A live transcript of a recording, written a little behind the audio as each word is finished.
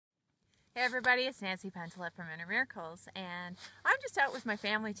Hey everybody, it's Nancy Pentelet from Inner Miracles, and I'm just out with my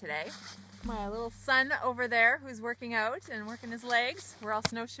family today. My little son over there who's working out and working his legs. We're all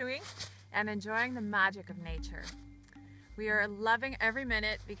snowshoeing and enjoying the magic of nature. We are loving every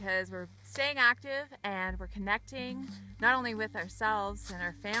minute because we're staying active and we're connecting not only with ourselves and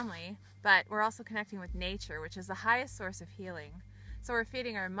our family, but we're also connecting with nature, which is the highest source of healing. So we're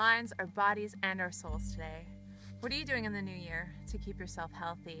feeding our minds, our bodies, and our souls today. What are you doing in the new year to keep yourself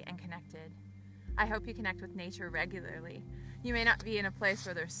healthy and connected? I hope you connect with nature regularly. You may not be in a place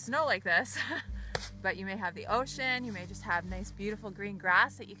where there's snow like this, but you may have the ocean, you may just have nice beautiful green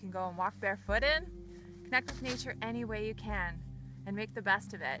grass that you can go and walk barefoot in. Connect with nature any way you can and make the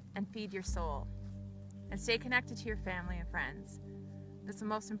best of it and feed your soul. And stay connected to your family and friends. That's the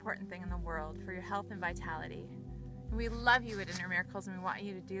most important thing in the world for your health and vitality. And we love you at Inner Miracles, and we want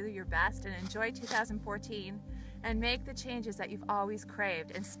you to do your best and enjoy 2014 and make the changes that you've always craved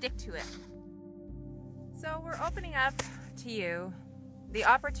and stick to it. So we're opening up to you the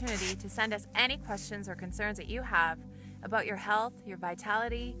opportunity to send us any questions or concerns that you have about your health, your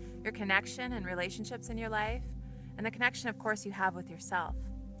vitality, your connection and relationships in your life, and the connection, of course, you have with yourself.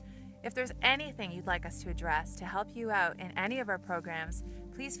 If there's anything you'd like us to address to help you out in any of our programs,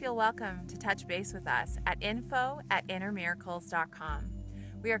 please feel welcome to touch base with us at info@innermiracles.com.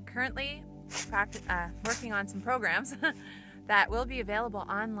 We are currently working on some programs that will be available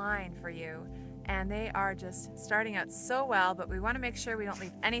online for you, and they are just starting out so well, but we want to make sure we don't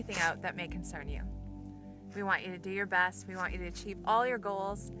leave anything out that may concern you. We want you to do your best. We want you to achieve all your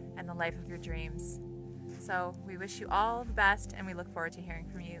goals and the life of your dreams. So we wish you all the best, and we look forward to hearing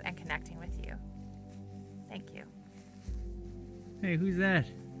from you and connecting with you. Thank you. Hey, who's that?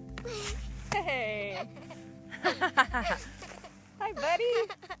 Hey! Hi, buddy!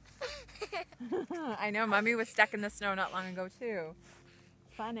 I know, Mommy was stuck in the snow not long ago, too.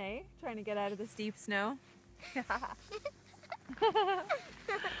 Fun, eh? Trying to get out of this deep snow. That's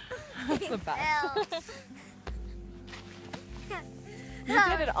the best. You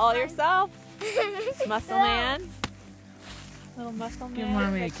did it all yourself. Muscle man. Little muscle man. Give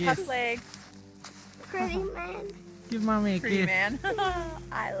Mommy a with kiss. tough legs. Pretty man. Give Mommy a Pretty kiss. man.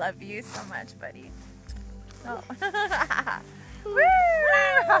 I love you so much, buddy. Oh. Woo!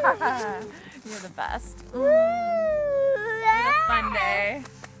 You're the best. What a fun day.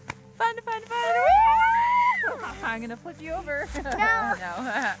 Fun. Woo! I'm gonna flip you over.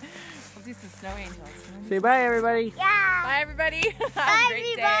 No. We'll do some snow angels. Say bye, everybody. Yeah. Bye, everybody. Have Bye, a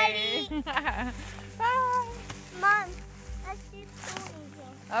great day. Bye. Mom, let's do snow angel.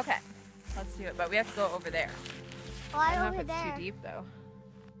 Okay, let's do it, but we have to go over there. I Why don't know over if it's there? too deep though.